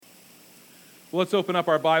Well, let's open up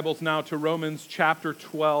our Bibles now to Romans chapter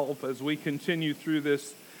 12 as we continue through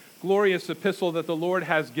this glorious epistle that the Lord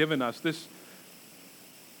has given us, this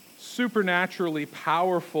supernaturally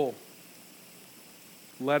powerful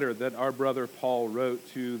letter that our brother Paul wrote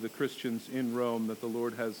to the Christians in Rome that the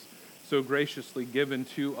Lord has so graciously given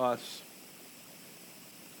to us.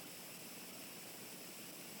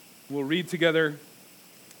 We'll read together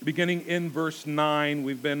beginning in verse 9.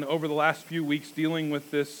 We've been over the last few weeks dealing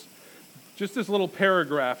with this little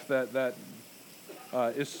paragraph that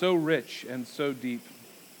is so rich and so deep.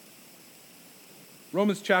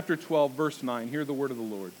 Romans chapter 12, verse 9. Hear the word of the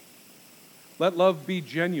Lord. Let love be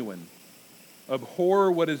genuine.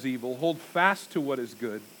 Abhor what is evil. Hold fast to what is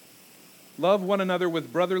good. Love one another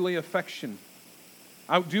with brotherly affection.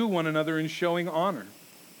 Outdo one another in showing honor.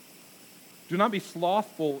 Do not be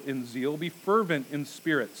slothful in zeal. Be fervent in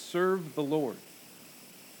spirit. Serve the Lord.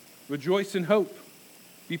 Rejoice in hope.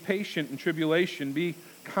 Be patient in tribulation. Be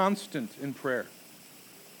constant in prayer.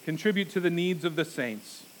 Contribute to the needs of the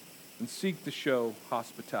saints and seek to show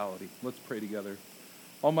hospitality. Let's pray together.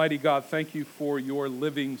 Almighty God, thank you for your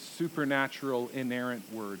living, supernatural, inerrant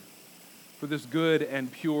word, for this good and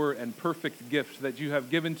pure and perfect gift that you have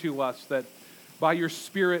given to us, that by your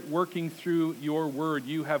Spirit working through your word,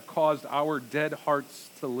 you have caused our dead hearts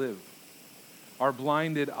to live, our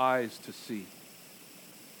blinded eyes to see.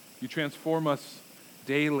 You transform us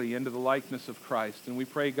daily into the likeness of Christ. And we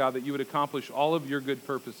pray, God, that you would accomplish all of your good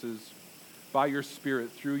purposes by your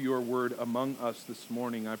Spirit through your word among us this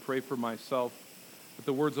morning. I pray for myself that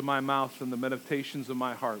the words of my mouth and the meditations of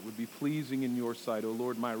my heart would be pleasing in your sight, O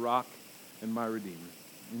Lord, my rock and my redeemer.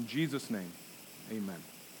 In Jesus' name, amen.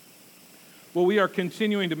 Well, we are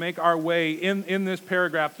continuing to make our way in this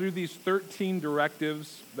paragraph through these 13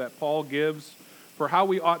 directives that Paul gives for how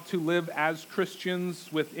we ought to live as Christians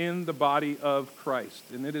within the body of Christ.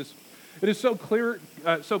 And it is so clear,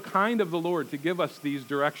 so kind of the Lord to give us these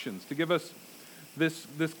directions, to give us this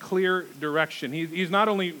clear direction. He's not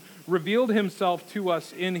only revealed himself to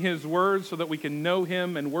us in his word so that we can know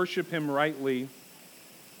him and worship him rightly,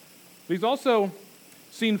 but he's also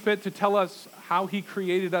seen fit to tell us how he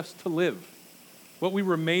created us to live, what we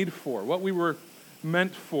were made for, what we were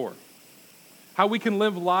meant for, how we can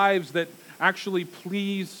live lives that actually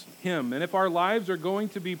please him. And if our lives are going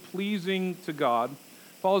to be pleasing to God,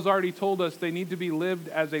 Paul has already told us they need to be lived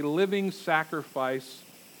as a living sacrifice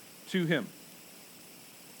to him.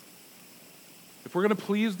 If we're going to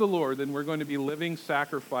please the Lord, then we're going to be living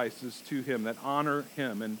sacrifices to him that honor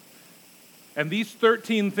him. And these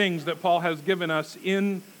 13 things that Paul has given us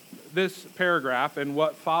in this paragraph and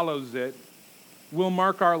what follows it will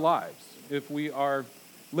mark our lives if we are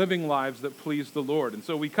living lives that please the Lord. And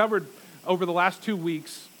so we covered over the last 2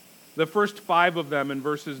 weeks the first 5 of them in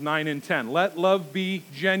verses 9 and 10. Let love be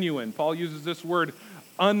genuine. Paul uses this word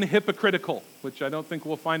unhypocritical, which I don't think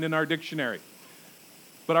we'll find in our dictionary.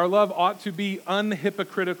 But our love ought to be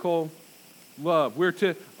unhypocritical love. We're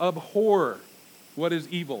to abhor what is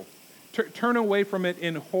evil. Turn away from it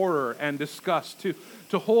in horror and disgust.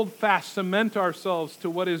 To hold fast, cement ourselves to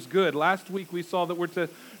what is good. Last week we saw that we're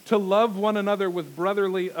to love one another with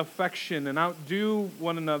brotherly affection and outdo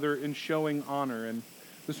one another in showing honor. And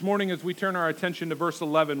this morning as we turn our attention to verse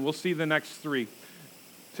 11, we'll see the next 3.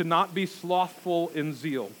 To not be slothful in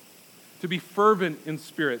zeal. To be fervent in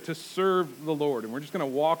spirit. To serve the Lord. And we're just going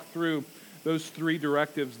to walk through those 3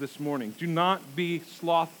 directives this morning. Do not be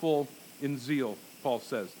slothful in zeal, Paul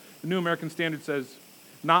says. The New American Standard says,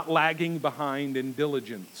 not lagging behind in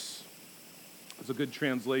diligence. It's a good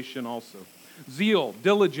translation also. Zeal,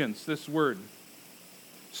 diligence, this word.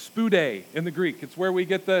 Spude in the Greek. It's where we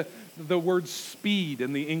get the word speed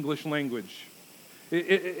in the English language.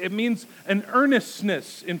 It means an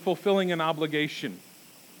earnestness in fulfilling an obligation.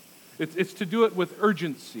 It's to do it with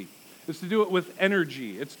urgency. It's to do it with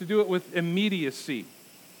energy. It's to do it with immediacy.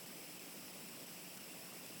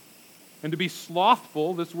 And to be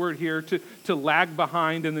slothful, this word here, to lag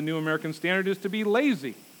behind in the New American Standard, is to be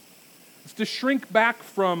lazy. It's to shrink back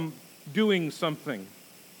from doing something.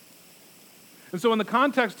 And so in the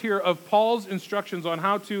context here of Paul's instructions on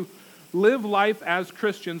how to live life as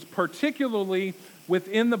Christians, particularly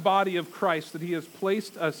within the body of Christ that he has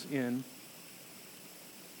placed us in,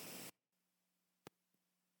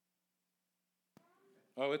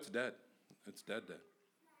 oh, it's dead. It's dead.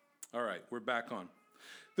 All right, we're back on.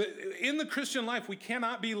 In the Christian life, we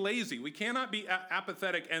cannot be lazy. We cannot be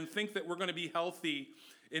apathetic and think that we're going to be healthy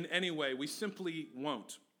in any way. We simply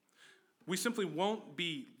won't. We simply won't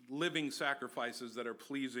be living sacrifices that are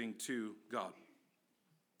pleasing to God.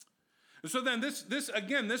 So then this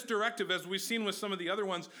directive, as we've seen with some of the other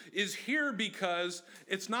ones, is here because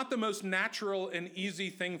it's not the most natural and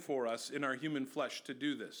easy thing for us in our human flesh to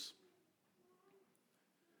do this.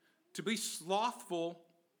 To be slothful,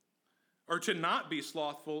 or to not be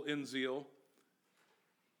slothful in zeal,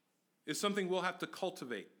 is something we'll have to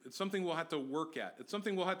cultivate. It's something we'll have to work at. It's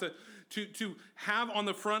something we'll have to have on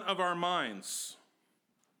the front of our minds.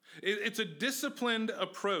 It's a disciplined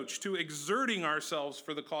approach to exerting ourselves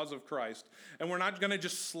for the cause of Christ, and we're not going to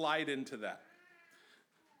just slide into that.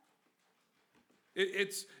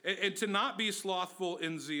 To not be slothful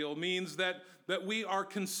in zeal means that we are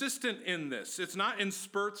consistent in this. It's not in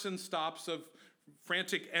spurts and stops of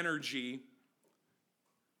frantic energy,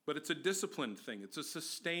 but it's a disciplined thing. It's a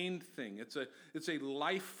sustained thing. It's a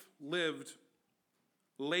life lived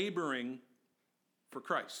laboring for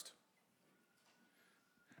Christ.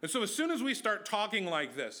 And so as soon as we start talking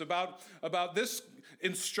like this, about this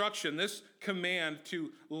instruction, this command to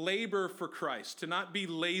labor for Christ, to not be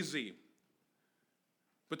lazy,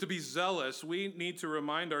 but to be zealous, we need to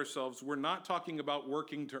remind ourselves we're not talking about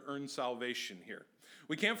working to earn salvation here.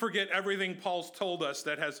 We can't forget everything Paul's told us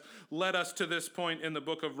that has led us to this point in the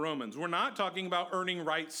book of Romans. We're not talking about earning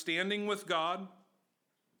right standing with God.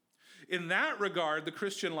 In that regard, the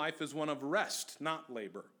Christian life is one of rest, not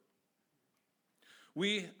labor.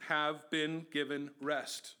 We have been given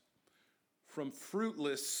rest from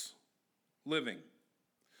fruitless living.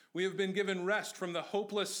 We have been given rest from the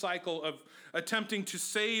hopeless cycle of attempting to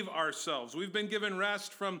save ourselves. We've been given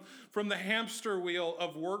rest from the hamster wheel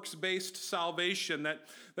of works-based salvation that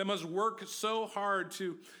must work so hard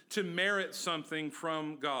to merit something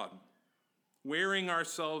from God, wearing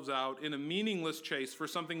ourselves out in a meaningless chase for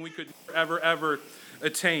something we could ever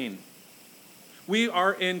attain. We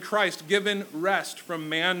are in Christ given rest from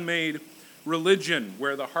man-made religion,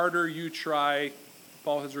 where the harder you try,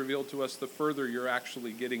 Paul has revealed to us, the further you're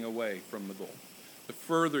actually getting away from the goal. The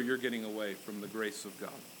further you're getting away from the grace of God.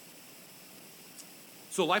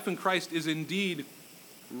 So life in Christ is indeed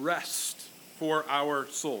rest for our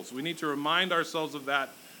souls. We need to remind ourselves of that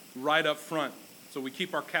right up front so we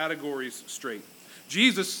keep our categories straight.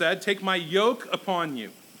 Jesus said, "Take my yoke upon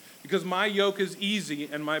you, because my yoke is easy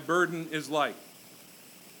and my burden is light."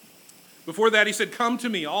 Before that, he said, "Come to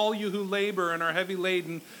me, all you who labor and are heavy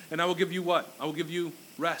laden, and I will give you" what? I will give you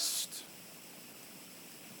rest.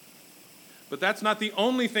 But that's not the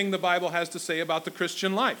only thing the Bible has to say about the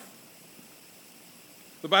Christian life.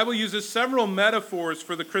 The Bible uses several metaphors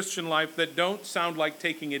for the Christian life that don't sound like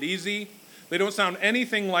taking it easy. They don't sound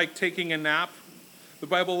anything like taking a nap. The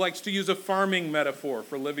Bible likes to use a farming metaphor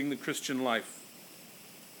for living the Christian life.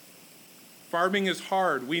 Farming is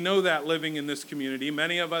hard. We know that living in this community.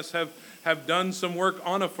 Many of us have done some work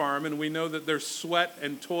on a farm, and we know that there's sweat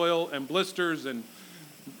and toil and blisters and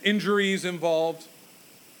injuries involved.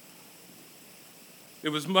 It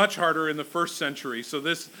was much harder in the first century, so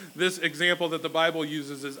this example that the Bible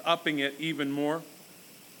uses is upping it even more.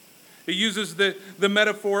 It uses the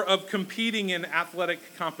metaphor of competing in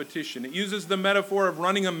athletic competition. It uses the metaphor of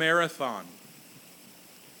running a marathon,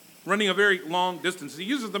 running a very long distance. It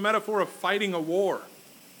uses the metaphor of fighting a war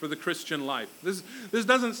for the Christian life. This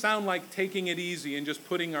doesn't sound like taking it easy and just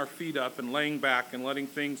putting our feet up and laying back and letting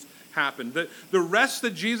things happen. The rest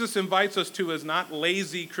that Jesus invites us to is not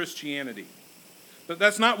lazy Christianity.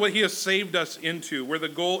 That's not what he has saved us into, where the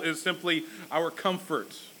goal is simply our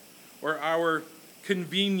comfort or our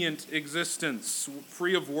convenient existence,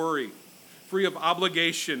 free of worry, free of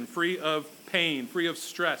obligation, free of pain, free of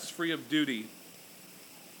stress, free of duty.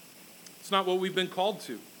 It's not what we've been called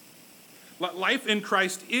to. Life in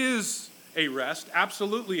Christ is a rest.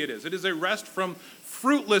 Absolutely it is. It is a rest from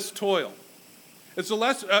fruitless toil. It's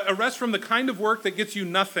a rest from the kind of work that gets you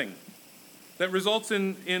nothing, that results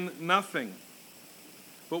in nothing.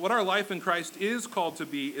 But what our life in Christ is called to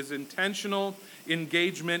be is intentional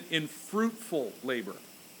engagement in fruitful labor.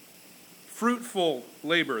 Fruitful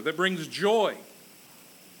labor that brings joy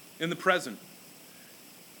in the present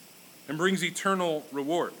and brings eternal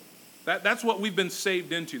reward. That's what we've been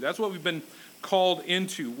saved into. That's what we've been called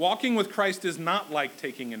into. Walking with Christ is not like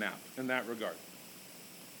taking a nap in that regard.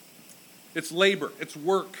 It's labor, it's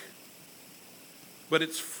work, but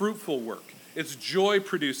it's fruitful work. It's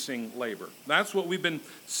joy-producing labor. That's what we've been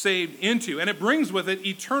saved into. And it brings with it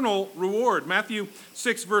eternal reward. Matthew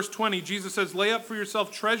 6, verse 20, Jesus says, "Lay up for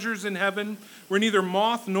yourself treasures in heaven, where neither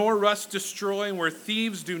moth nor rust destroy, and where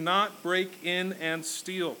thieves do not break in and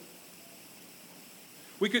steal."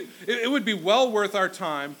 It would be well worth our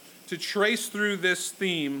time to trace through this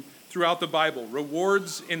theme throughout the Bible,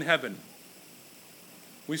 rewards in heaven.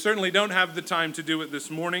 We certainly don't have the time to do it this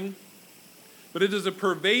morning. but it is a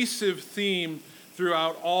pervasive theme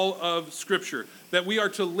throughout all of Scripture, that we are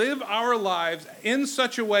to live our lives in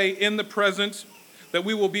such a way in the present that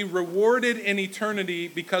we will be rewarded in eternity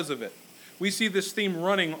because of it. We see this theme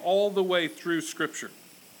running all the way through Scripture.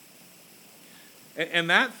 And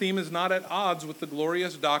that theme is not at odds with the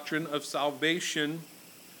glorious doctrine of salvation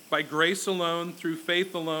by grace alone, through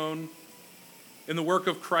faith alone, in the work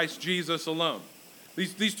of Christ Jesus alone.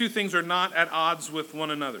 These two things are not at odds with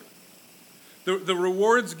one another. The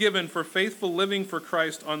rewards given for faithful living for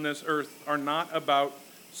Christ on this earth are not about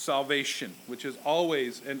salvation, which is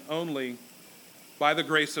always and only by the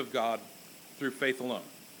grace of God through faith alone,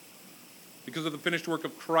 because of the finished work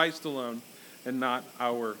of Christ alone and not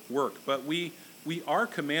our work. But we are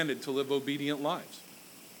commanded to live obedient lives.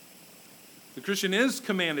 The Christian is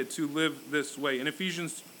commanded to live this way. In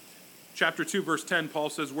Ephesians chapter 2, verse 10,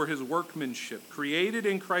 Paul says, we're his workmanship, created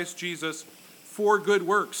in Christ Jesus for good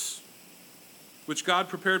works, which God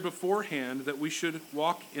prepared beforehand that we should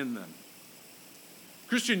walk in them.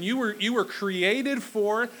 Christian, you were created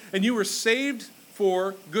for and you were saved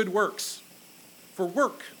for good works, for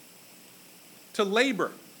work, to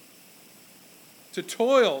labor, to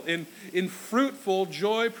toil in fruitful,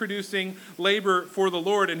 joy-producing labor for the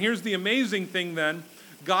Lord. And here's the amazing thing then.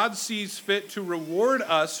 God sees fit to reward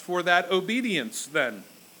us for that obedience then.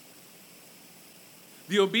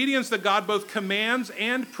 The obedience that God both commands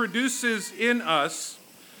and produces in us,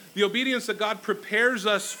 the obedience that God prepares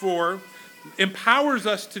us for, empowers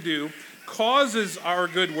us to do, causes our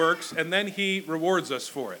good works, and then he rewards us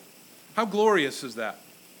for it. How glorious is that?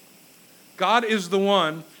 God is the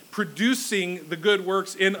one producing the good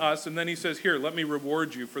works in us, and then he says, here, let me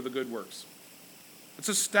reward you for the good works. It's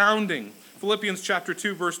astounding. Philippians chapter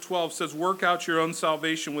 2, verse 12 says, work out your own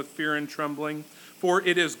salvation with fear and trembling, for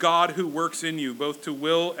it is God who works in you, both to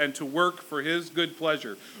will and to work for his good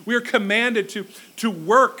pleasure. We are commanded to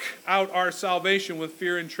work out our salvation with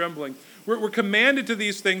fear and trembling. We're commanded to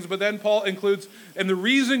these things, but then Paul includes, and the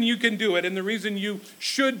reason you can do it, and the reason you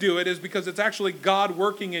should do it, is because it's actually God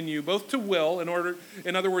working in you, both to will,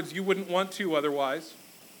 in other words, you wouldn't want to otherwise.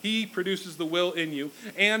 He produces the will in you,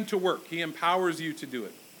 and to work. He empowers you to do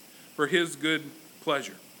it for his good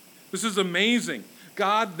pleasure. This is amazing.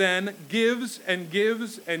 God then gives and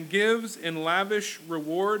gives and gives in lavish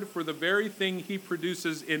reward for the very thing he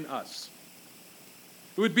produces in us.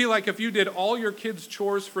 It would be like if you did all your kids'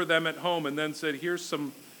 chores for them at home and then said, here's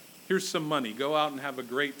some money. Go out and have a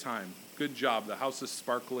great time. Good job. The house is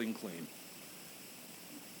sparkling clean.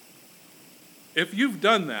 If you've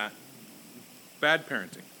done that, bad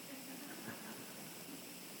parenting.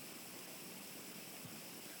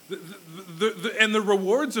 And the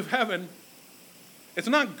rewards of heaven, it's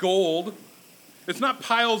not gold. It's not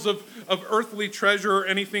piles of earthly treasure or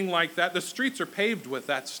anything like that. The streets are paved with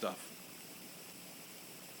that stuff.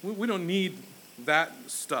 We don't need that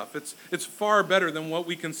stuff. It's far better than what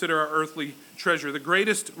we consider our earthly treasure. The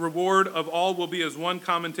greatest reward of all will be, as one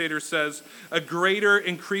commentator says, a greater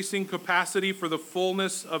increasing capacity for the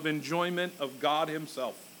fullness of enjoyment of God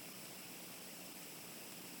himself.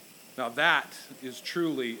 Now that is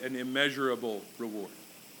truly an immeasurable reward.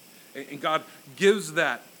 And God gives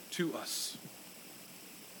that to us.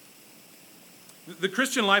 The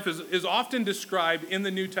Christian life is often described in the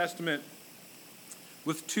New Testament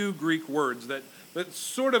with two Greek words that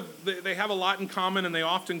sort of, they have a lot in common and they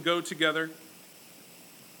often go together.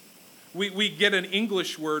 We get an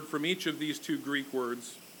English word from each of these two Greek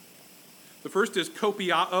words. The first is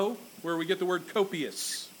kopiao, where we get the word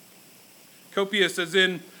copious. Copious as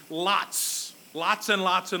in lots and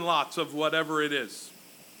lots and lots of whatever it is.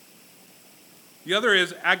 The other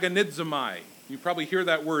is agonizomai. You probably hear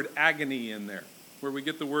that word agony in there, where we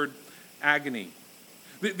get the word agony.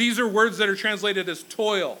 These are words that are translated as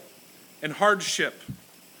toil and hardship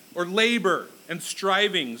or labor and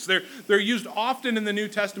strivings. They're used often in the New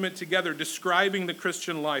Testament together, describing the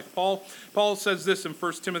Christian life. Paul says this in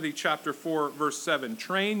 1 Timothy chapter 4, verse 7,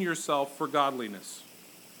 train yourself for godliness.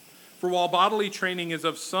 For while bodily training is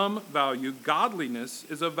of some value, godliness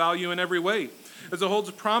is of value in every way, as it holds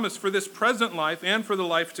a promise for this present life and for the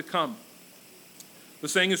life to come. The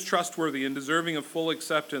saying is trustworthy and deserving of full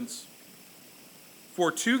acceptance.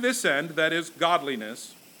 For to this end, that is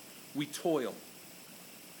godliness, we toil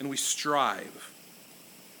and we strive,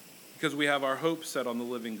 because we have our hope set on the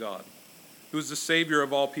living God, who is the Savior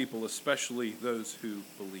of all people, especially those who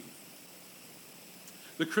believe.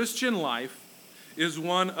 The Christian life is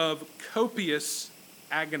one of copious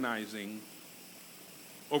agonizing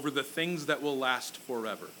over the things that will last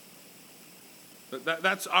forever.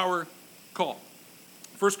 That's our call.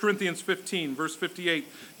 1 Corinthians 15, verse 58,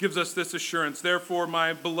 gives us this assurance. Therefore,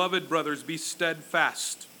 my beloved brothers, be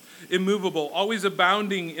steadfast, immovable, always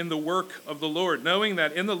abounding in the work of the Lord, knowing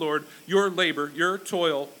that in the Lord your labor, your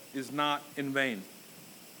toil is not in vain.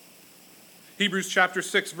 Hebrews chapter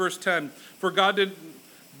 6, verse 10, for God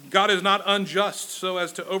is not unjust so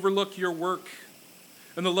as to overlook your work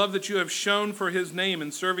and the love that you have shown for his name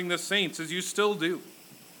in serving the saints, as you still do.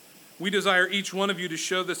 We desire each one of you to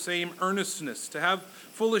show the same earnestness, to have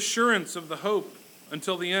full assurance of the hope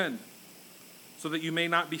until the end, so that you may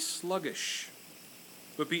not be sluggish,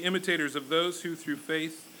 but be imitators of those who through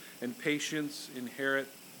faith and patience inherit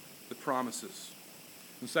the promises.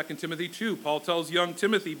 In 2 Timothy 2, Paul tells young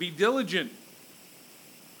Timothy, be diligent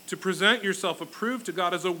to present yourself approved to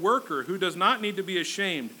God as a worker who does not need to be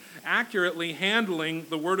ashamed, accurately handling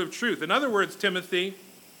the word of truth. In other words, Timothy,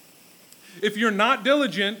 if you're not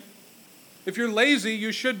diligent, if you're lazy,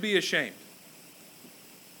 you should be ashamed.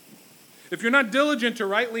 If you're not diligent to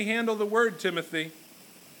rightly handle the word, Timothy,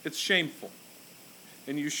 it's shameful.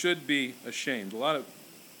 And you should be ashamed. You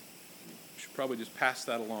should probably just pass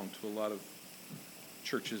that along to a lot of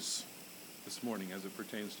churches this morning as it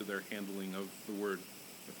pertains to their handling of the word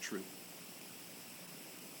of truth.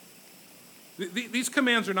 These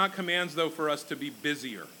commands are not commands, though, for us to be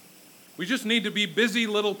busier. We just need to be busy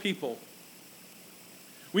little people.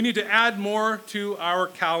 We need to add more to our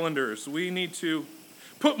calendars. We need to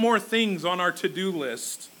put more things on our to-do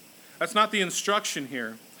list. That's not the instruction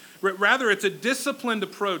here. Rather, it's a disciplined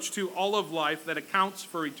approach to all of life that accounts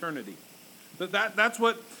for eternity. That's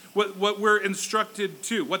what we're instructed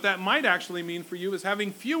to. What that might actually mean for you is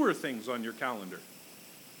having fewer things on your calendar.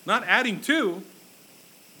 Not adding to,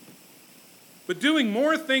 but doing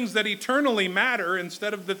more things that eternally matter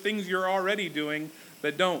instead of the things you're already doing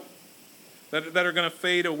that don't, that are going to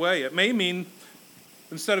fade away. It may mean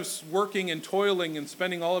instead of working and toiling and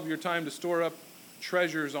spending all of your time to store up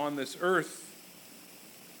treasures on this earth,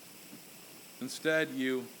 instead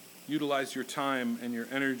you utilize your time and your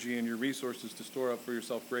energy and your resources to store up for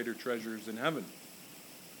yourself greater treasures in heaven.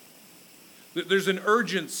 There's an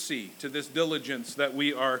urgency to this diligence that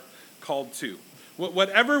we are called to.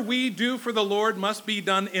 Whatever we do for the Lord must be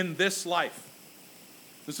done in this life.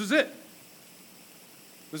 This is it.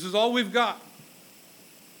 This is all we've got.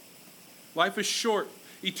 Life is short.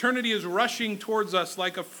 Eternity is rushing towards us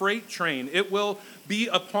like a freight train. It will be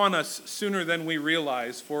upon us sooner than we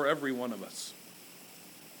realize for every one of us.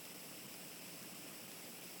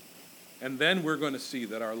 And then we're going to see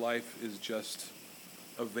that our life is just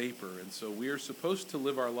a vapor. And so we are supposed to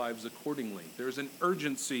live our lives accordingly. There's an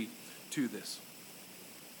urgency to this.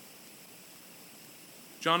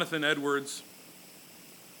 Jonathan Edwards,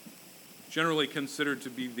 generally considered to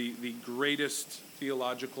be the greatest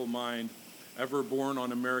theological mind ever born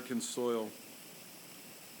on American soil,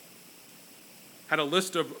 had a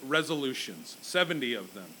list of resolutions, 70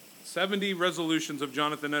 of them. 70 resolutions of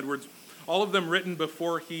Jonathan Edwards, all of them written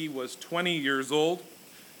before he was 20 years old.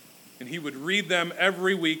 And he would read them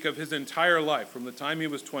every week of his entire life, from the time he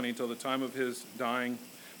was 20 until the time of his dying.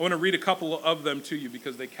 I want to read a couple of them to you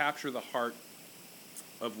because they capture the heart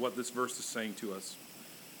of what this verse is saying to us.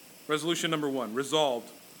 Resolution number 1, resolved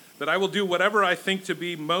that I will do whatever I think to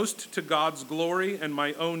be most to God's glory and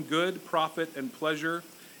my own good, profit, and pleasure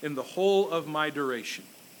in the whole of my duration.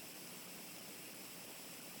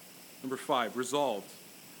 Number 5, resolved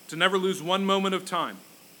to never lose one moment of time,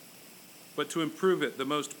 but to improve it the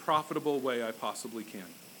most profitable way I possibly can.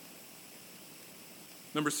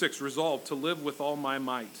 Number 6, resolved to live with all my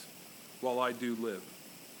might while I do live.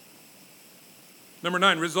 Number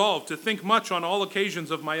 9, resolved to think much on all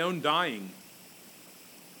occasions of my own dying.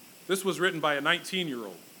 This was written by a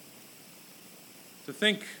 19-year-old. To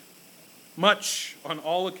think much on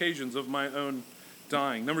all occasions of my own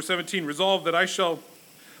dying. Number 17, resolved that I shall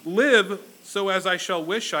live so as I shall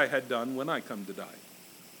wish I had done when I come to die.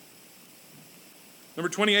 Number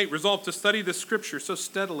 28, resolved to study the Scripture so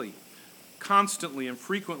steadily, constantly, and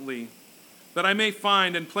frequently that I may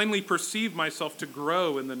find and plainly perceive myself to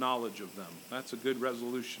grow in the knowledge of them. That's a good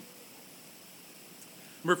resolution.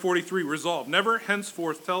 Number 43, resolved, never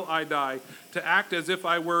henceforth till I die to act as if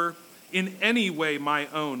I were in any way my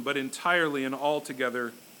own, but entirely and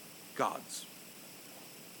altogether God's.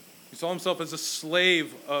 He saw himself as a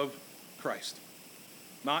slave of Christ,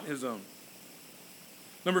 not his own.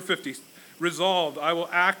 Number 50, resolved, I will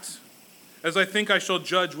act as I think I shall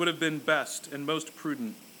judge would have been best and most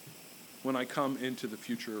prudent when I come into the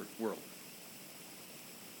future world.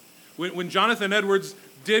 When Jonathan Edwards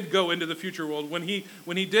did go into the future world, when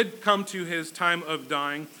he did come to his time of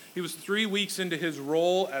dying, he was 3 weeks into his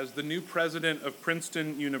role as the new president of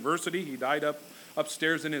Princeton University. He died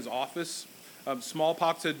upstairs in his office.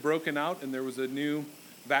 Smallpox had broken out, and there was a new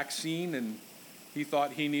vaccine, and he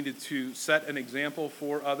thought he needed to set an example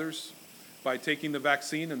for others by taking the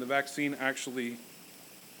vaccine, and the vaccine actually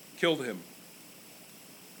killed him.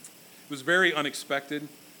 It was very unexpected,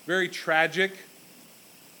 very tragic.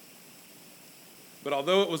 But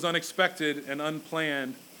although it was unexpected and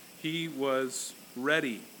unplanned, he was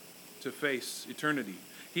ready to face eternity.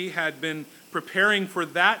 He had been preparing for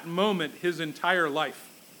that moment his entire life.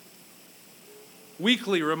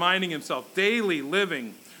 Weekly reminding himself, daily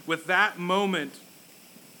living with that moment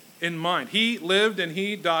in mind. He lived and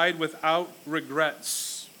he died without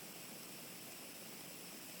regrets.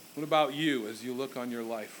 What about you as you look on your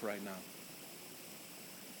life right now?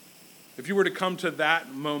 If you were to come to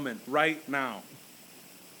that moment right now,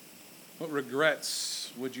 what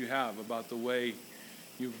regrets would you have about the way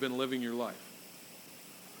you've been living your life?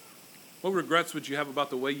 What regrets would you have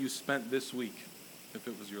about the way you spent this week, if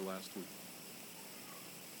it was your last week?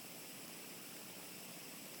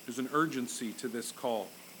 There's an urgency to this call.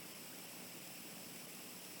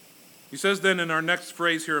 He says then in our next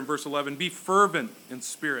phrase here in verse 11, be fervent in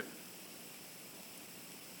spirit.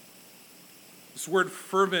 This word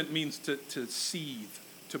fervent means to seethe,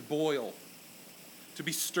 to boil, to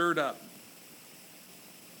be stirred up.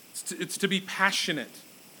 It's to be passionate.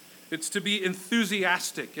 It's to be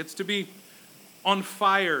enthusiastic. It's to be on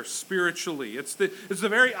fire spiritually. It's the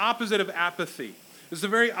very opposite of apathy. It's the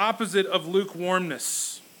very opposite of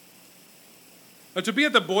lukewarmness. Now, to be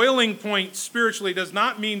at the boiling point spiritually does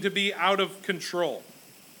not mean to be out of control.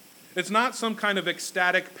 It's not some kind of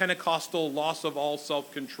ecstatic Pentecostal loss of all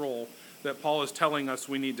self-control that Paul is telling us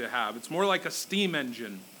we need to have. It's more like a steam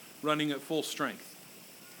engine running at full strength.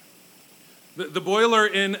 The boiler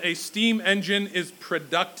in a steam engine is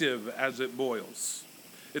productive as it boils.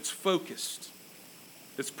 It's focused.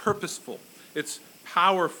 It's purposeful. It's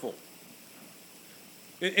powerful.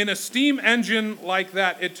 In a steam engine like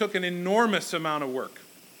that, it took an enormous amount of work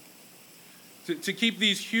to keep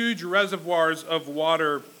these huge reservoirs of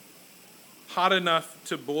water hot enough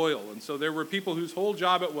to boil. And so there were people whose whole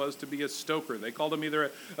job it was to be a stoker. They called them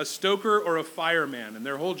either a stoker or a fireman. And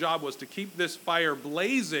their whole job was to keep this fire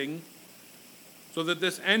blazing so that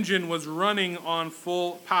this engine was running on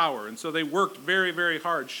full power. And so they worked very, very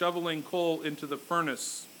hard, shoveling coal into the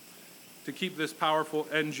furnace to keep this powerful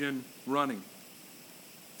engine running.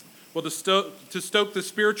 Well, to stoke the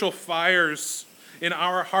spiritual fires in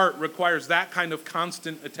our heart requires that kind of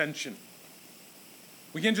constant attention.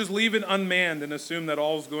 We can't just leave it unmanned and assume that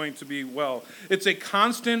all's going to be well. It's a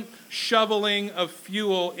constant shoveling of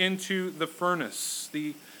fuel into the furnace,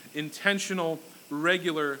 the intentional,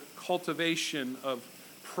 regular cultivation of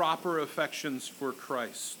proper affections for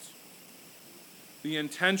Christ. The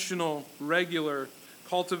intentional, regular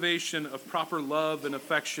cultivation of proper love and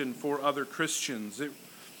affection for other Christians.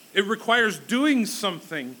 It requires doing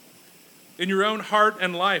something in your own heart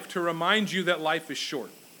and life to remind you that life is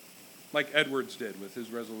short, like Edwards did with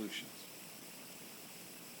his resolutions.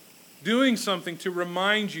 Doing something to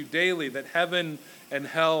remind you daily that heaven and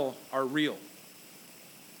hell are real.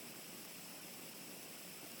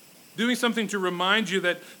 Doing something to remind you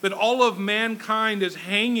that all of mankind is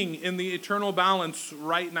hanging in the eternal balance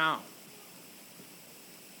right now.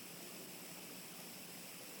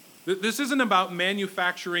 This isn't about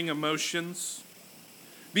manufacturing emotions.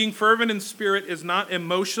 Being fervent in spirit is not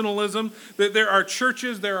emotionalism. There are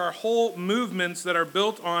churches, there are whole movements that are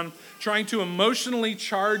built on trying to emotionally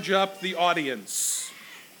charge up the audience.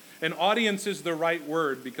 And audience is the right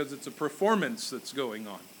word because it's a performance that's going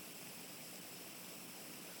on.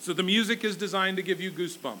 So the music is designed to give you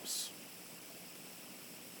goosebumps.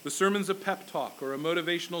 The sermon's a pep talk or a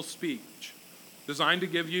motivational speech designed to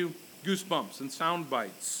give you goosebumps and sound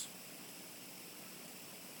bites.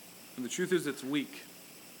 And the truth is it's weak.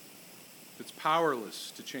 It's powerless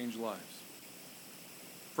to change lives.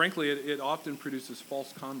 Frankly, it often produces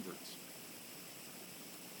false converts.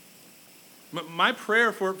 My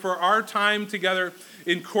prayer for our time together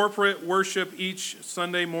in corporate worship each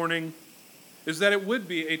Sunday morning is that it would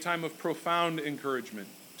be a time of profound encouragement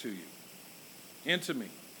to you and to me.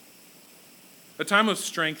 A time of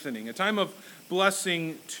strengthening, a time of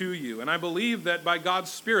blessing to you. And I believe that by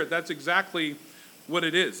God's Spirit, that's exactly what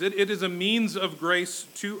it is. It is a means of grace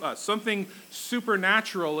to us. Something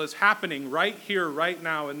supernatural is happening right here, right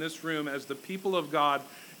now in this room as the people of God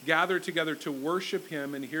gather together to worship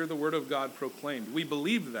Him and hear the Word of God proclaimed. We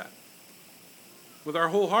believe that with our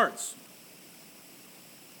whole hearts.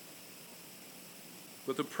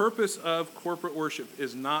 But the purpose of corporate worship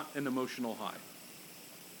is not an emotional high.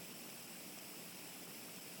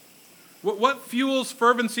 What fuels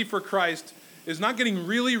fervency for Christ is not getting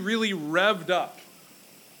really, really revved up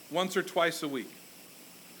once or twice a week.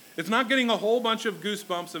 It's not getting a whole bunch of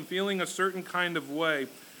goosebumps and feeling a certain kind of way.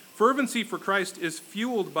 Fervency for Christ is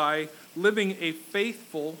fueled by living a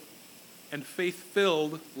faithful and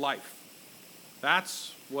faith-filled life.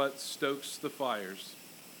 That's what stokes the fires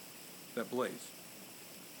that blaze.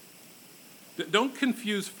 Don't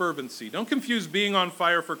confuse fervency. Don't confuse being on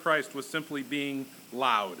fire for Christ with simply being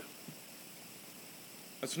loud.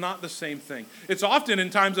 That's not the same thing. It's often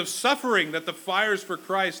in times of suffering that the fires for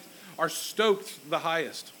Christ are stoked the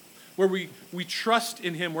highest, where we trust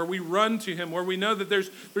in him, where we run to him, where we know that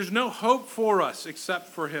there's no hope for us except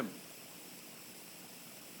for him.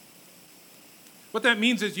 What that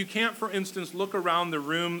means is you can't, for instance, look around the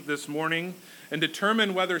room this morning and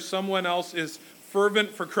determine whether someone else is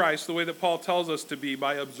fervent for Christ the way that Paul tells us to be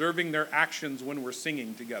by observing their actions when we're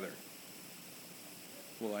singing together.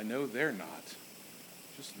 Well, I know they're not.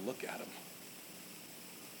 Just look at them.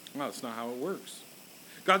 No, that's not how it works.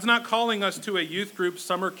 God's not calling us to a youth group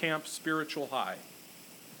summer camp spiritual high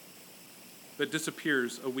that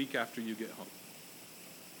disappears a week after you get home.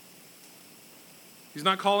 He's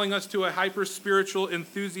not calling us to a hyper-spiritual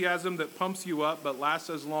enthusiasm that pumps you up but lasts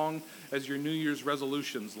as long as your New Year's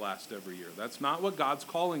resolutions last every year. That's not what God's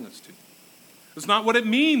calling us to. That's not what it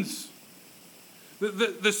means.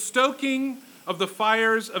 The stoking of the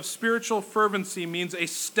fires of spiritual fervency means a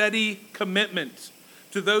steady commitment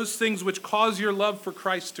to those things which cause your love for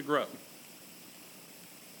Christ to grow.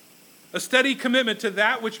 A steady commitment to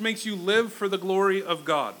that which makes you live for the glory of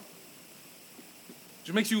God,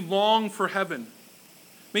 which makes you long for heaven,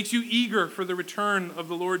 makes you eager for the return of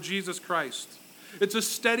the Lord Jesus Christ. It's a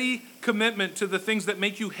steady commitment to the things that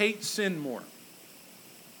make you hate sin more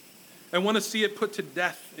and want to see it put to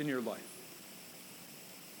death in your life.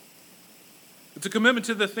 It's a commitment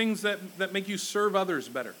to the things that make you serve others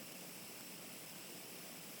better.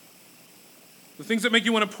 The things that make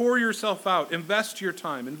you want to pour yourself out, invest your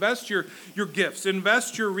time, invest your gifts,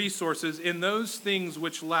 invest your resources in those things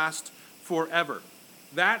which last forever.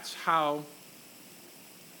 That's how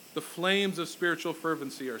the flames of spiritual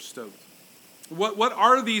fervency are stoked. What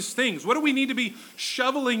are these things? What do we need to be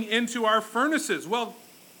shoveling into our furnaces? Well,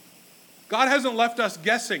 God hasn't left us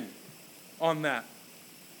guessing on that.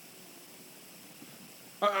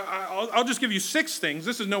 I'll just give you 6 things.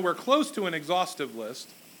 This is nowhere close to an exhaustive list.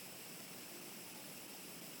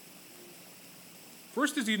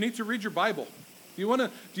 First is you need to read your Bible. Do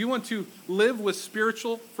you want to live with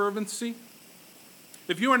spiritual fervency?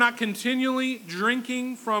 If you are not continually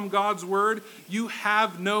drinking from God's word, you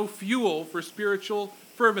have no fuel for spiritual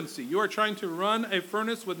fervency. You are trying to run a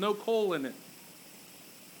furnace with no coal in it.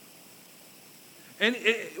 And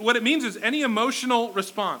what it means is any emotional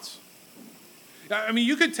response. I mean,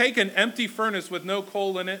 you could take an empty furnace with no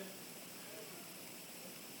coal in it,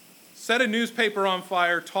 set a newspaper on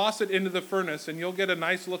fire, toss it into the furnace, and you'll get a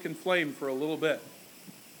nice looking flame for a little bit.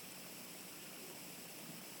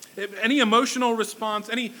 Any emotional response,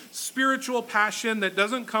 any spiritual passion that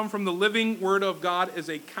doesn't come from the living word of God is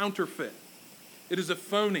a counterfeit. It is a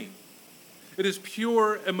phony. It is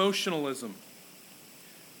pure emotionalism.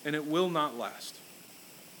 And it will not last.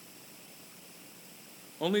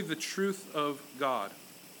 Only the truth of God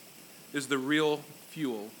is the real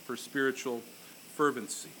fuel for spiritual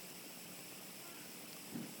fervency.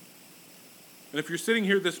 And if you're sitting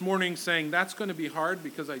here this morning saying, that's going to be hard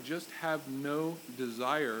because I just have no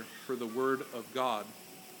desire for the Word of God,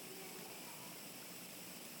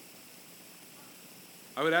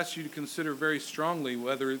 I would ask you to consider very strongly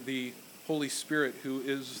whether the Holy Spirit, who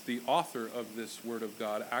is the author of this Word of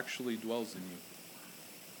God, actually dwells in you.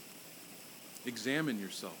 Examine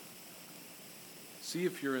yourself. See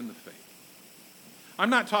if you're in the faith.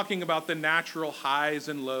 I'm not talking about the natural highs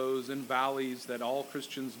and lows and valleys that all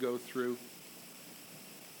Christians go through.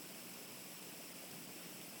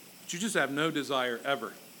 But you just have no desire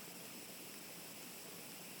ever.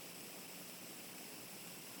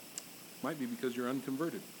 Might be because you're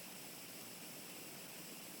unconverted.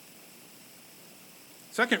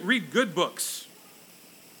 Second, read good books.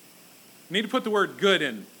 You need to put the word good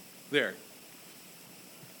in there.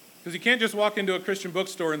 Because you can't just walk into a Christian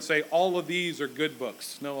bookstore and say, all of these are good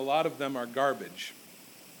books. No, a lot of them are garbage.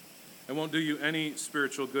 It won't do you any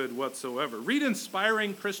spiritual good whatsoever. Read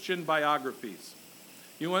inspiring Christian biographies.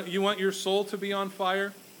 You want your soul to be on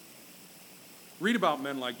fire? Read about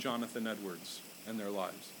men like Jonathan Edwards and their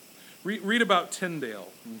lives. Read about Tyndale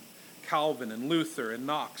and Calvin and Luther and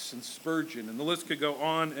Knox and Spurgeon, and the list could go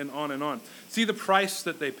on and on and on. See the price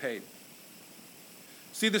that they paid.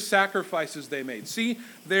 See the sacrifices they made. See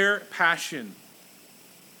their passion.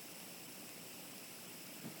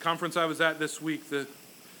 Conference I was at this week, the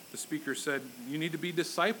speaker said, you need to be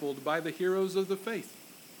discipled by the heroes of the faith.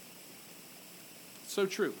 So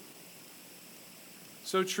true.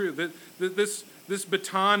 So true. This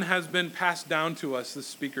baton has been passed down to us, the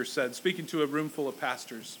speaker said, speaking to a room full of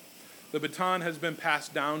pastors. The baton has been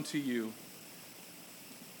passed down to you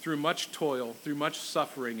through much toil, through much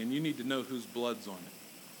suffering, and you need to know whose blood's on it.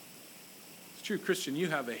 It's true, Christian, you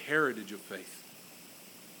have a heritage of faith.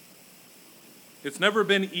 It's never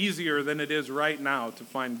been easier than it is right now to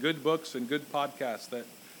find good books and good podcasts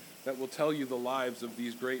that will tell you the lives of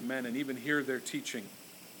these great men and even hear their teaching.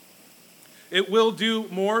 It will do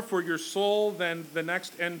more for your soul than the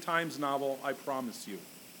next end times novel, I promise you.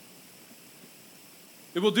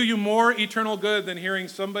 It will do you more eternal good than hearing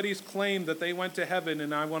somebody's claim that they went to heaven,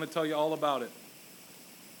 and I want to tell you all about it.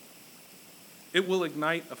 It will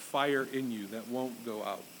ignite a fire in you that won't go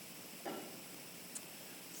out.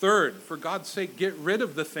 Third, for God's sake, get rid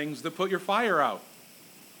of the things that put your fire out.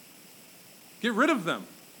 Get rid of them.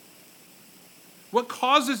 What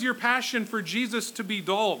causes your passion for Jesus to be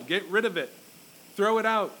dulled? Get rid of it. Throw it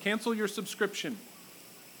out. Cancel your subscription.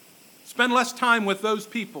 Spend less time with those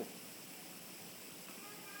people.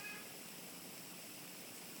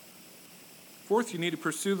 Fourth, you need to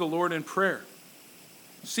pursue the Lord in prayer.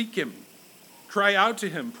 Seek Him. Cry out to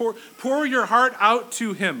Him. Pour your heart out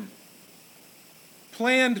to Him.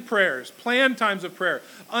 Planned prayers, planned times of prayer,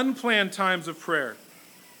 unplanned times of prayer,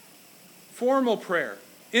 formal prayer,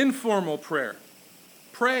 informal prayer.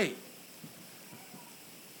 Pray.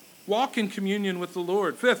 Walk in communion with the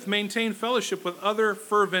Lord. Fifth, maintain fellowship with other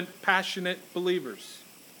fervent, passionate believers.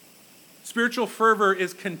 Spiritual fervor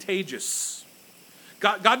is contagious.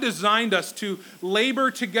 God designed us to labor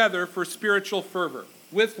together for spiritual fervor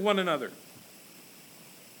with one another.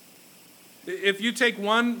 If you take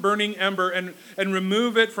one burning ember and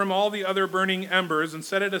remove it from all the other burning embers and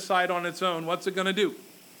set it aside on its own, what's it going to do?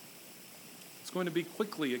 It's going to be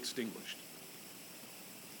quickly extinguished.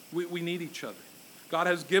 We need each other. God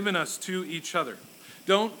has given us to each other.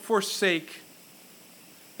 Don't forsake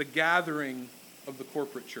the gathering of the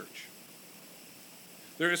corporate church.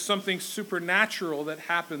 There is something supernatural that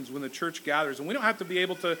happens when the church gathers, and we don't have to be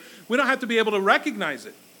able to recognize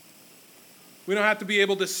it. We don't have to be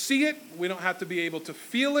able to see it. We don't have to be able to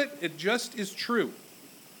feel it. It just is true.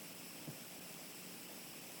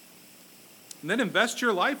 And then invest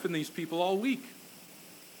your life in these people all week.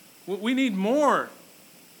 We need more.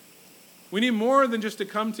 We need more than just to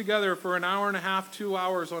come together for an hour and a half, 2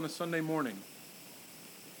 hours on a Sunday morning.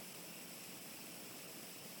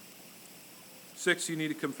 6, you need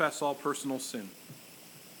to confess all personal sin.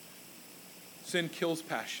 Sin kills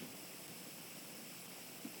passion.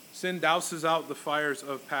 Sin douses out the fires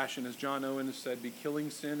of passion. As John Owen has said, be killing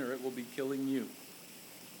sin or it will be killing you.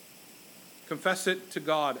 Confess it to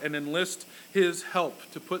God and enlist His help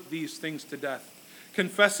to put these things to death.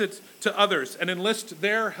 Confess it to others and enlist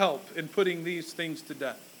their help in putting these things to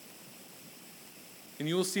death. And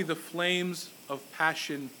you will see the flames of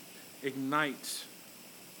passion ignite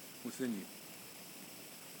within you.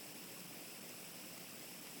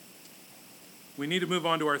 We need to move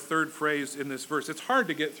on to our third phrase in this verse. It's hard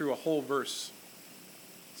to get through a whole verse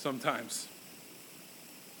sometimes.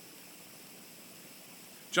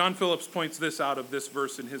 John Phillips points this out of this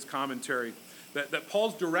verse in his commentary, that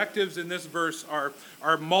Paul's directives in this verse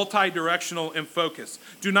are multi-directional in focus.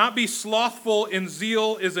 Do not be slothful in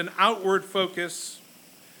zeal is an outward focus.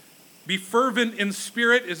 Be fervent in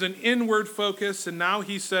spirit is an inward focus. And now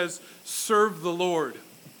he says, serve the Lord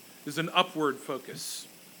is an upward focus.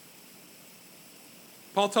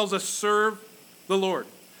 Paul tells us, serve the Lord.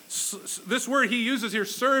 This word he uses here,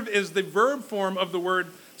 serve, is the verb form of the word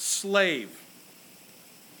slave.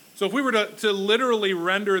 So if we were to literally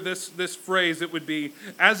render this phrase, it would be,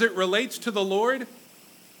 as it relates to the Lord,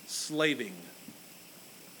 slaving.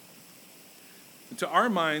 And to our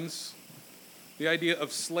minds, the idea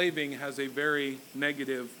of slaving has a very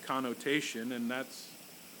negative connotation, and that's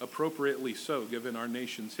appropriately so, given our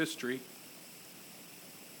nation's history.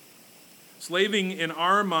 Slaving in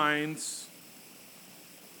our minds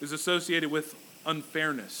is associated with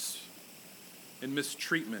unfairness and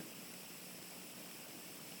mistreatment.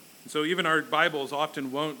 And so even our Bibles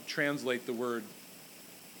often won't translate the word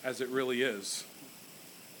as it really is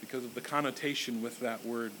because of the connotation with that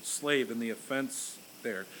word slave and the offense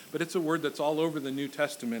there. But it's a word that's all over the New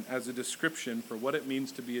Testament as a description for what it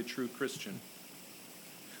means to be a true Christian.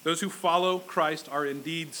 Those who follow Christ are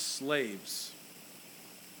indeed slaves.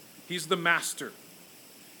 He's the master.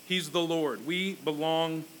 He's the Lord. We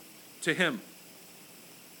belong to him.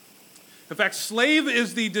 In fact, slave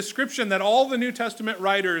is the description that all the New Testament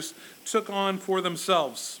writers took on for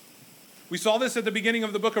themselves. We saw this at the beginning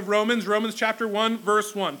of the book of Romans, Romans chapter 1,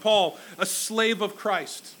 verse 1. Paul, a slave of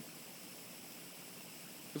Christ.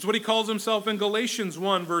 That's what he calls himself in Galatians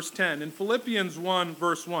 1, verse 10. In Philippians 1,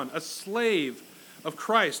 verse 1, a slave of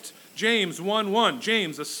Christ. James 1:1,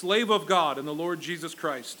 James, a slave of God and the Lord Jesus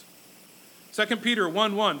Christ. 2 Peter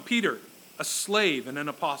 1:1, Peter, a slave and an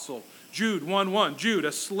apostle. Jude 1:1, Jude,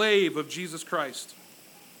 a slave of Jesus Christ.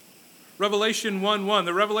 Revelation 1:1,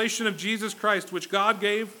 the revelation of Jesus Christ, which God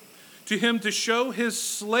gave to him to show his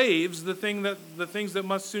slaves the things that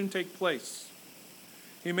must soon take place.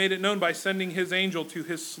 He made it known by sending his angel to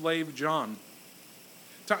his slave John.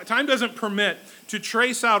 Time doesn't permit to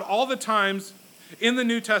trace out all the times in the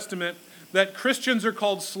New Testament that Christians are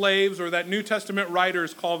called slaves or that New Testament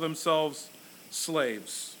writers call themselves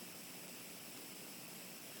slaves.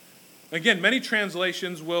 Again, many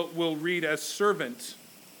translations will read as servant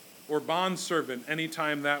or bondservant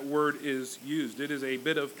anytime that word is used. It is a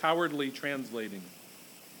bit of cowardly translating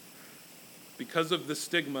because of the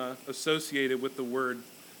stigma associated with the word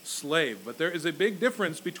slave. But there is a big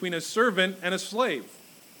difference between a servant and a slave.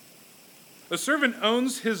 A servant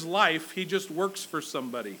owns his life, he just works for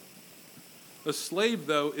somebody. A slave,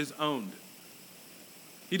 though, is owned.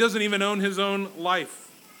 He doesn't even own his own life.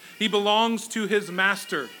 He belongs to his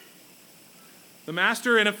master. The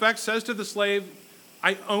master, in effect, says to the slave,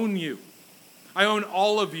 I own you. I own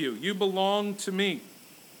all of you. You belong to me.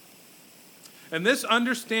 And this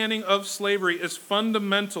understanding of slavery is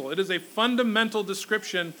fundamental. It is a fundamental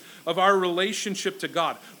description of our relationship to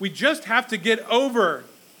God. We just have to get over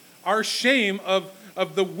our shame of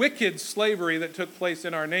the wicked slavery that took place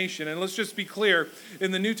in our nation. And let's just be clear,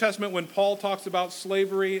 in the New Testament, when Paul talks about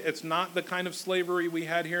slavery, it's not the kind of slavery we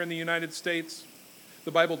had here in the United States.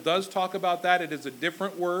 The Bible does talk about that. It is a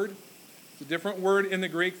different word. It's a different word in the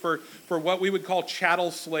Greek for what we would call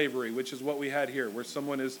chattel slavery, which is what we had here, where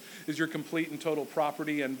someone is your complete and total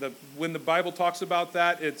property. And when the Bible talks about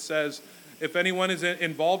that, it says if anyone is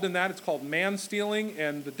involved in that, it's called man-stealing,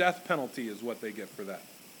 and the death penalty is what they get for that.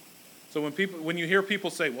 So when you hear people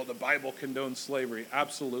say, well, the Bible condones slavery,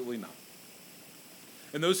 absolutely not.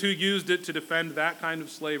 And those who used it to defend that kind of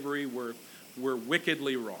slavery were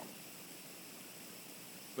wickedly wrong.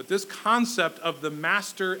 But this concept of the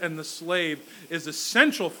master and the slave is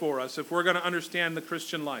essential for us if we're going to understand the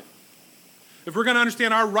Christian life. If we're going to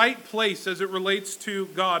understand our right place as it relates to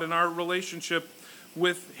God and our relationship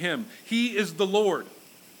with him. He is the Lord.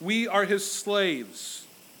 We are his slaves.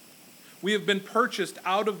 We have been purchased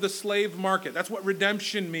out of the slave market. That's what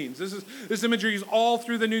redemption means. This imagery is all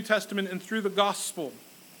through the New Testament and through the gospel.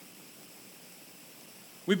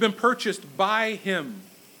 We've been purchased by him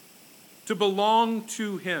to belong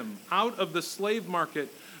to him out of the slave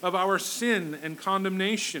market of our sin and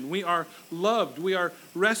condemnation. We are loved. We are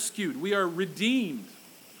rescued. We are redeemed,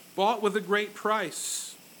 bought with a great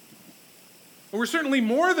price. And we're certainly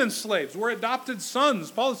more than slaves. We're adopted sons.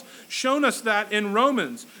 Paul has shown us that in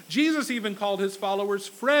Romans. Jesus even called his followers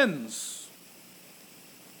friends.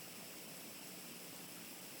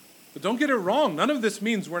 But don't get it wrong. None of this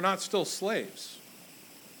means we're not still slaves.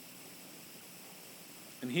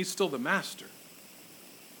 And he's still the master.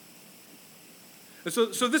 And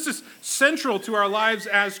so this is central to our lives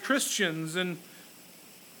as Christians, and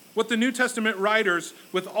what the New Testament writers,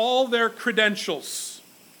 with all their credentials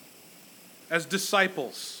as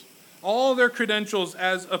disciples, all their credentials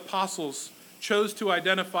as apostles, chose to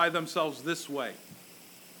identify themselves this way.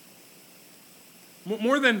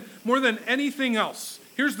 More than anything else,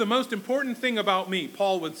 here's the most important thing about me,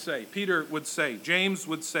 Paul would say, Peter would say, James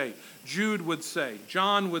would say, Jude would say,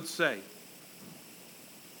 John would say.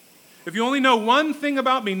 If you only know one thing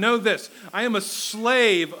about me, know this: I am a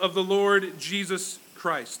slave of the Lord Jesus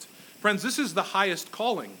Christ. Friends, this is the highest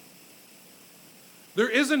calling. There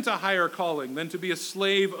isn't a higher calling than to be a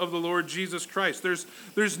slave of the Lord Jesus Christ.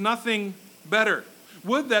 There's nothing better.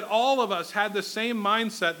 Would that all of us had the same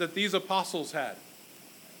mindset that these apostles had,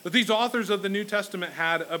 that these authors of the New Testament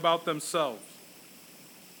had about themselves.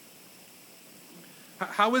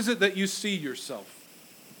 How is it that you see yourself?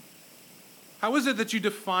 How is it that you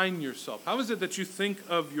define yourself? How is it that you think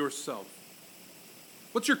of yourself?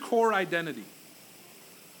 What's your core identity?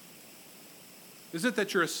 Is it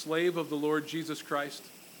that you're a slave of the Lord Jesus Christ?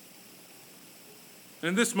 And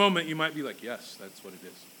in this moment, you might be like, yes, that's what it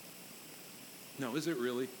is. No, is it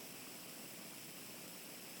really?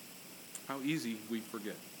 How easy we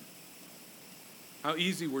forget. How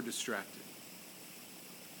easy we're distracted.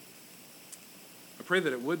 I pray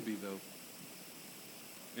that it would be, though.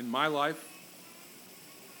 In my life,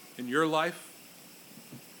 in your life,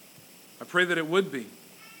 I pray that it would be.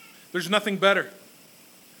 There's nothing better.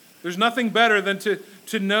 There's nothing better than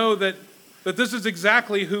to know that this is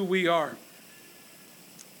exactly who we are.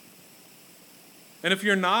 And if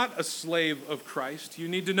you're not a slave of Christ, you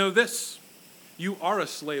need to know this. You are a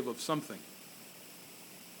slave of something.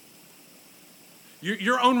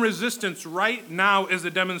 Your own resistance right now is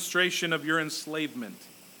a demonstration of your enslavement.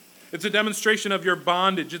 It's a demonstration of your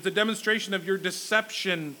bondage. It's a demonstration of your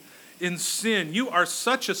deception in sin. You are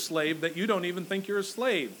such a slave that you don't even think you're a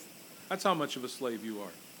slave. That's how much of a slave you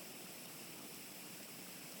are.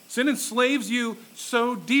 Sin enslaves you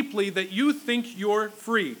so deeply that you think you're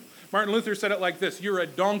free. Martin Luther said it like this: you're a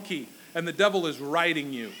donkey and the devil is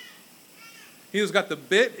riding you. He has got the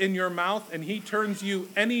bit in your mouth and he turns you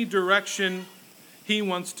any direction he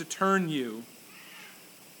wants to turn you.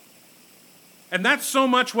 And that's so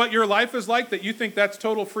much what your life is like that you think that's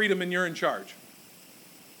total freedom and you're in charge.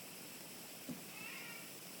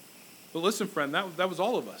 But listen, friend, that was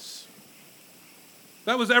all of us.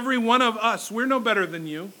 That was every one of us. We're no better than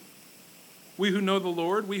you. We who know the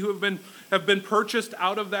Lord, we who have been purchased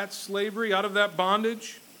out of that slavery, out of that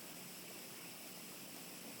bondage.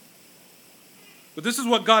 But this is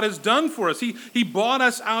what God has done for us. He bought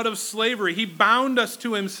us out of slavery. He bound us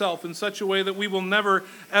to himself in such a way that we will never,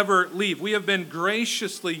 ever leave. We have been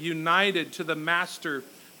graciously united to the Master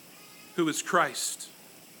who is Christ.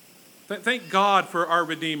 Thank God for our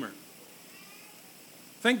Redeemer.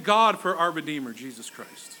 Thank God for our Redeemer, Jesus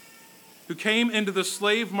Christ, who came into the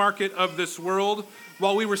slave market of this world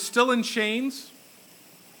while we were still in chains.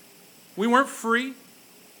 We weren't free.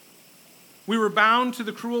 We were bound to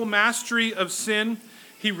the cruel mastery of sin.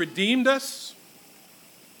 He redeemed us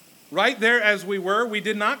right there as we were. We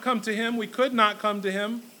did not come to him. We could not come to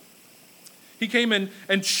him. He came in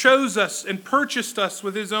and chose us and purchased us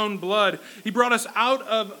with his own blood. He brought us out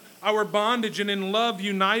of our bondage and in love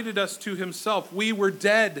united us to himself. We were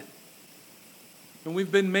dead and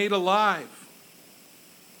we've been made alive.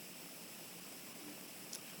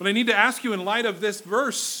 But I need to ask you in light of this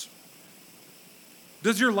verse,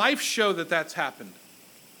 does your life show that that's happened?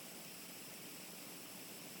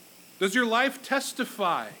 Does your life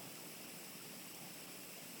testify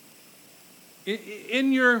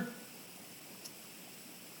in your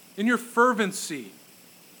fervency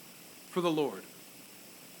for the Lord,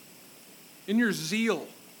 in your zeal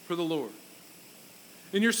for the Lord,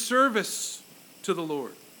 in your service to the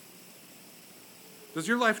Lord? Does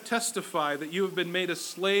your life testify that you have been made a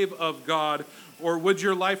slave of God, or would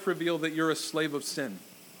your life reveal that you're a slave of sin?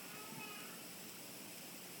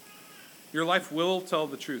 Your life will tell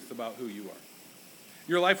the truth about who you are.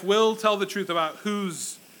 Your life will tell the truth about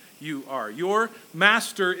whose you are. Your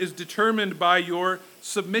master is determined by your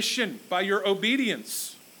submission, by your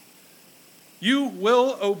obedience. You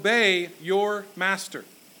will obey your master.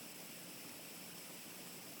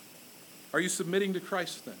 Are you submitting to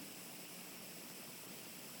Christ then?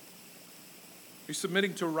 Are you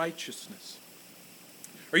submitting to righteousness?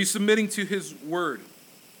 Are you submitting to his word?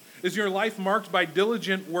 Is your life marked by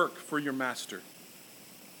diligent work for your master?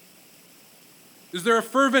 Is there a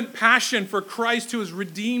fervent passion for Christ who has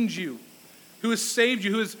redeemed you, who has saved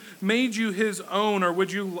you, who has made you his own? Or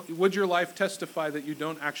would your life testify that you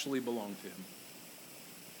don't actually belong to him,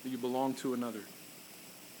 that you belong to another?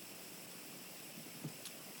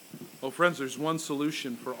 Oh, friends, there's one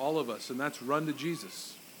solution for all of us, and that's run to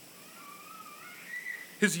Jesus.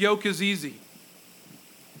 His yoke is easy.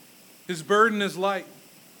 His burden is light.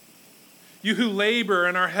 You who labor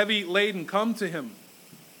and are heavy laden, come to him.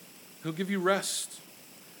 He'll give you rest.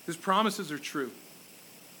 His promises are true.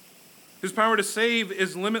 His power to save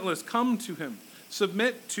is limitless. Come to him.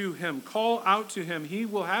 Submit to him. Call out to him. He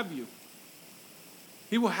will have you.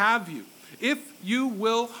 He will have you. If you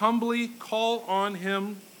will humbly call on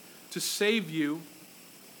him to save you,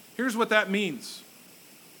 here's what that means.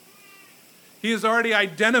 He has already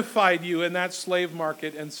identified you in that slave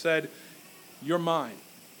market and said, "You're mine."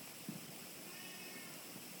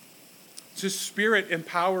 It's his Spirit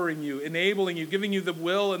empowering you, enabling you, giving you the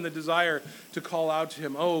will and the desire to call out to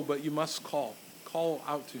him. Oh, but you must call. Call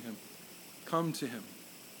out to him. Come to him.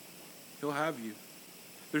 He'll have you.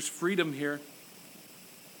 There's freedom here.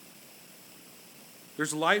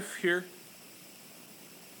 There's life here.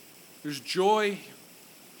 There's joy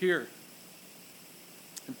here.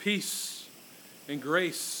 And peace and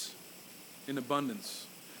grace in abundance.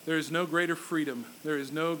 There is no greater freedom, there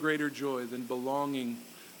is no greater joy than belonging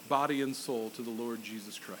body and soul to the Lord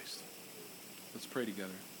Jesus Christ. Let's pray together.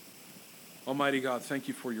 Almighty God, thank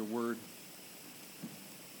you for your word.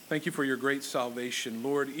 Thank you for your great salvation.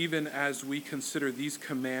 Lord, even as we consider these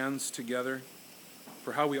commands together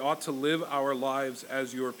for how we ought to live our lives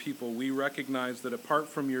as your people, we recognize that apart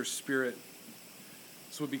from your Spirit,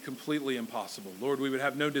 this would be completely impossible. Lord, we would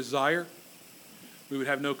have no desire. We would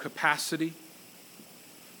have no capacity.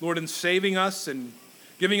 Lord, in saving us and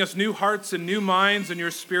giving us new hearts and new minds and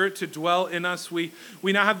your Spirit to dwell in us, we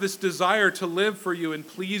now have this desire to live for you and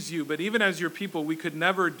please you. But even as your people, we could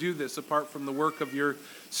never do this apart from the work of your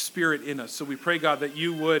Spirit in us. So we pray, God, that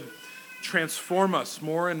you would transform us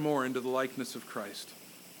more and more into the likeness of Christ.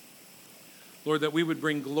 Lord, that we would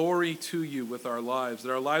bring glory to you with our lives,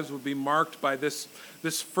 that our lives would be marked by this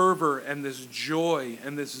fervor and this joy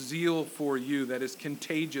and this zeal for you that is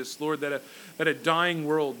contagious, Lord, that a dying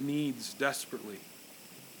world needs desperately.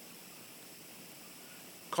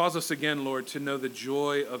 Cause us again, Lord, to know the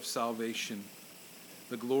joy of salvation,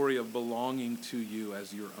 the glory of belonging to you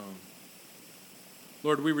as your own.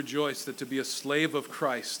 Lord, we rejoice that to be a slave of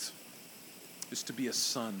Christ is to be a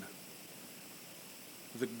son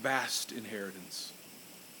with a vast inheritance.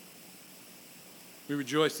 We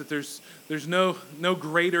rejoice that there's no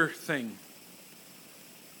greater thing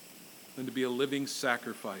than to be a living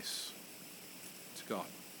sacrifice to God.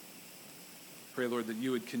 Pray, Lord, that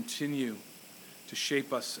you would continue to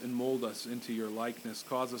shape us and mold us into your likeness.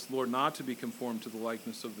 Cause us, Lord, not to be conformed to the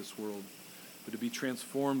likeness of this world, but to be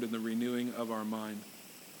transformed in the renewing of our mind.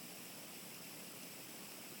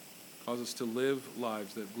 Cause us to live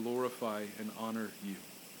lives that glorify and honor you.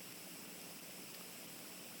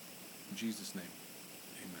 In Jesus' name,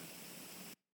 amen.